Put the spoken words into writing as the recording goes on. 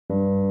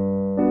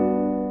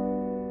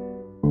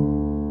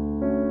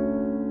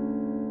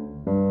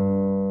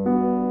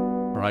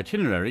Our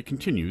itinerary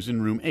continues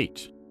in room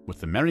 8,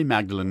 with the Mary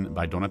Magdalene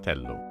by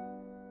Donatello.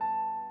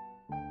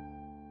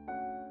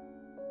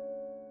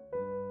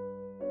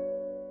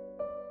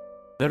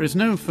 There is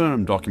no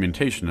firm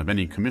documentation of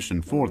any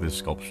commission for this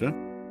sculpture,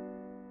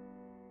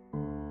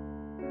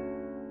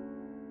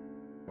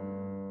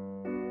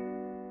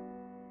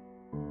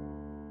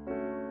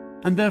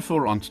 and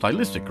therefore on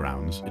stylistic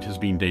grounds it has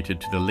been dated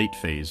to the late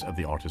phase of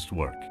the artist's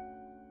work.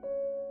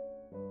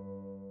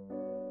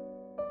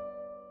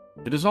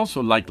 It is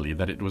also likely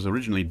that it was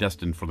originally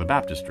destined for the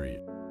baptistry,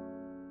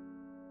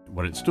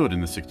 where it stood in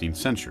the 16th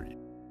century.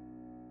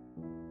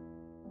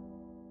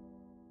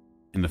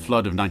 In the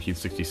flood of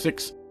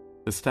 1966,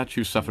 the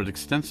statue suffered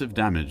extensive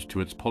damage to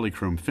its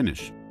polychrome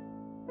finish,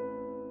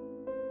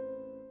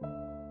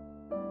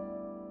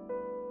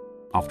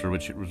 after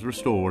which it was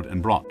restored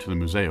and brought to the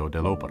Museo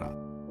dell'Opera.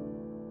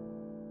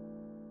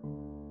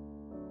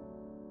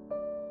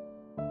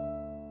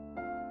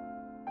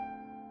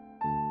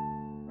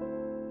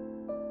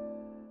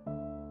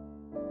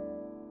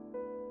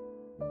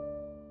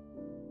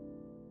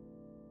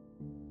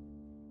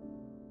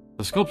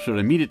 The sculpture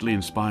immediately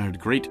inspired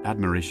great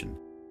admiration,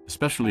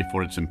 especially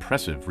for its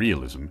impressive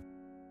realism,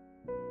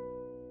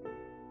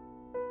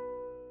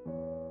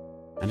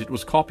 and it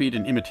was copied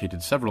and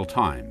imitated several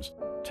times,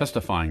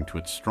 testifying to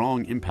its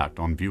strong impact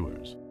on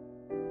viewers.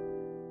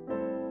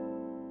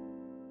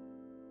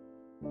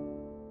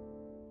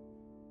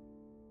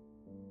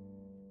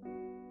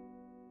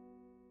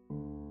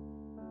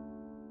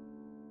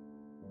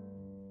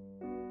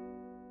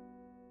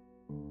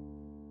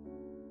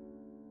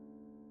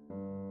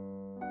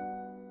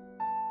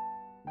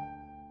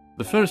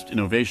 The first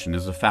innovation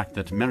is the fact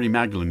that Mary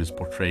Magdalene is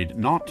portrayed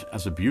not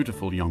as a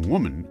beautiful young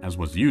woman, as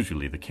was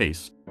usually the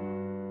case,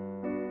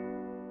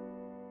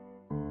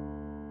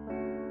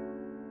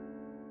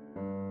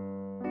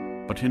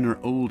 but in her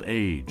old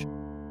age,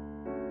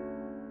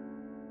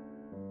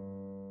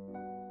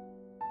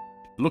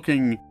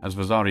 looking, as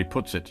Vasari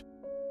puts it,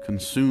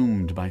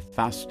 consumed by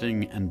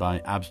fasting and by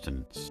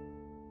abstinence.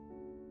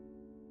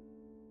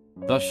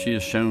 Thus she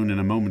is shown in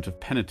a moment of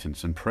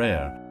penitence and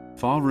prayer,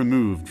 far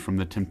removed from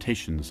the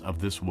temptations of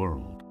this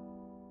world.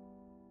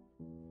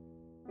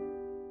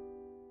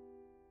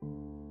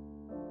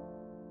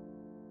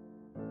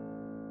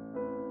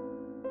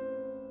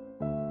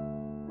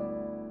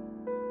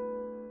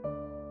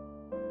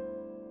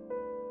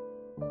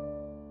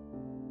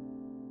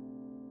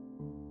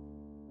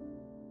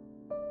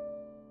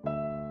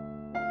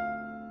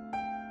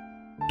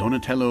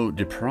 Donatello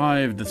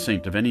deprived the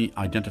saint of any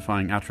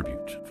identifying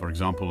attribute, for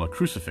example, a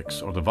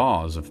crucifix or the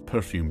vase of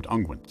perfumed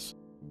unguents.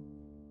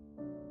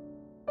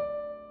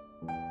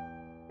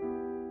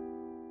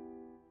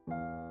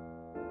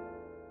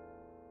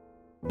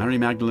 Mary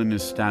Magdalene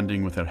is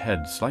standing with her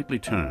head slightly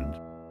turned,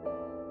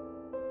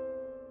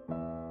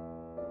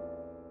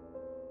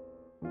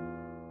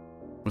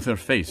 with her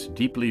face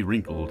deeply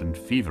wrinkled and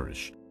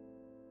feverish,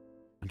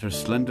 and her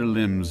slender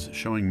limbs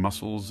showing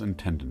muscles and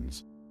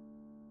tendons.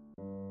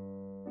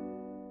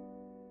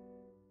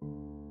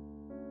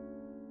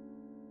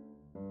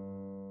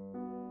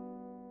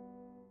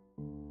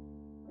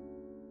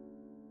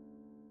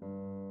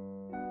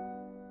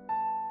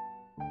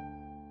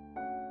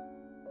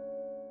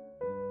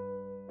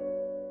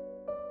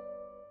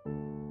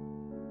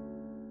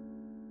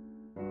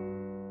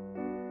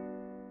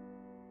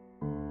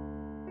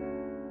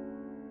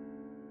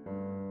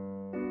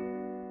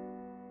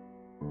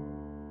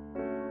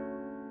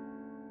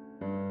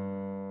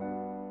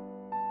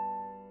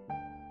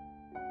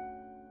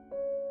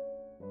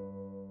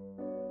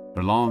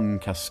 Her long,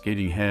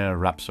 cascading hair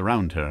wraps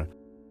around her,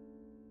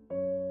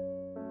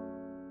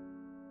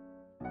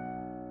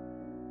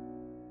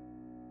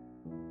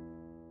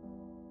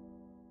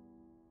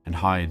 and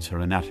hides her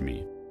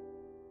anatomy.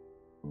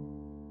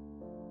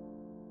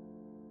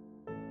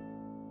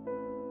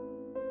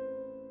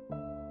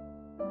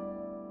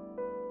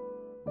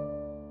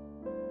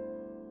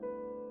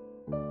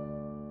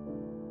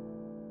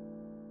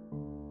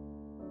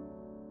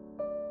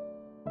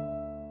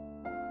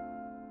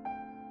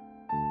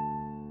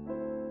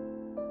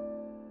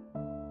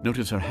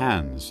 Notice her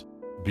hands,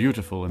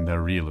 beautiful in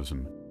their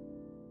realism,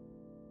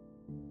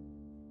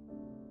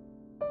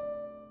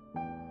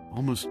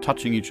 almost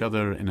touching each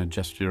other in a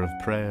gesture of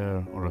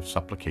prayer or of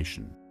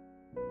supplication.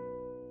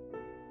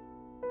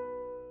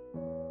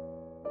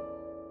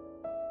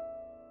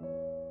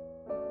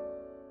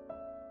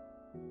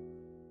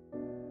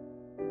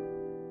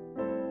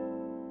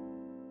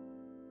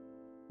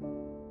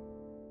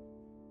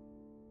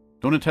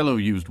 Donatello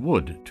used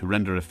wood to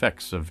render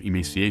effects of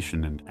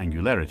emaciation and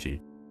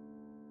angularity,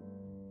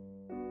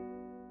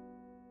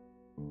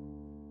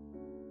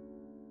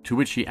 to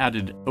which he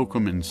added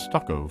oakum and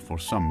stucco for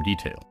some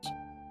details.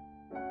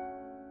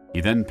 He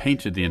then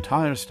painted the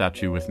entire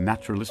statue with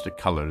naturalistic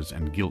colors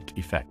and gilt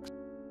effects.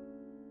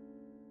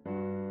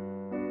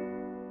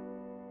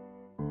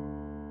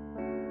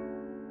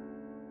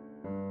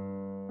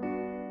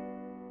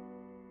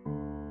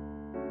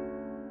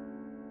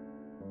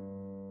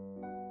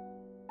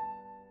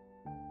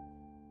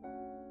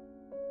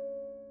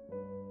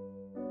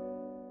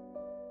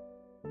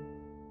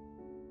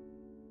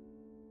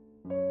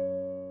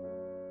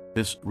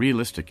 This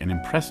realistic and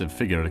impressive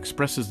figure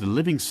expresses the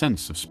living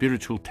sense of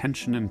spiritual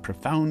tension and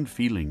profound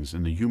feelings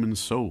in the human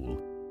soul.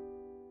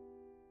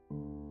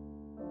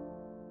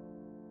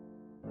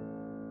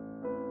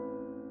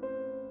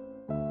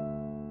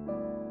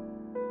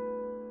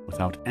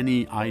 Without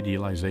any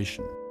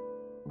idealization.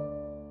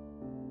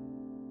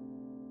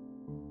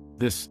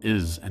 This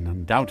is an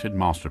undoubted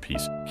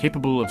masterpiece,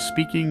 capable of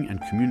speaking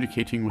and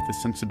communicating with the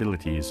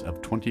sensibilities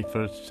of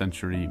 21st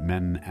century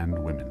men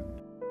and women.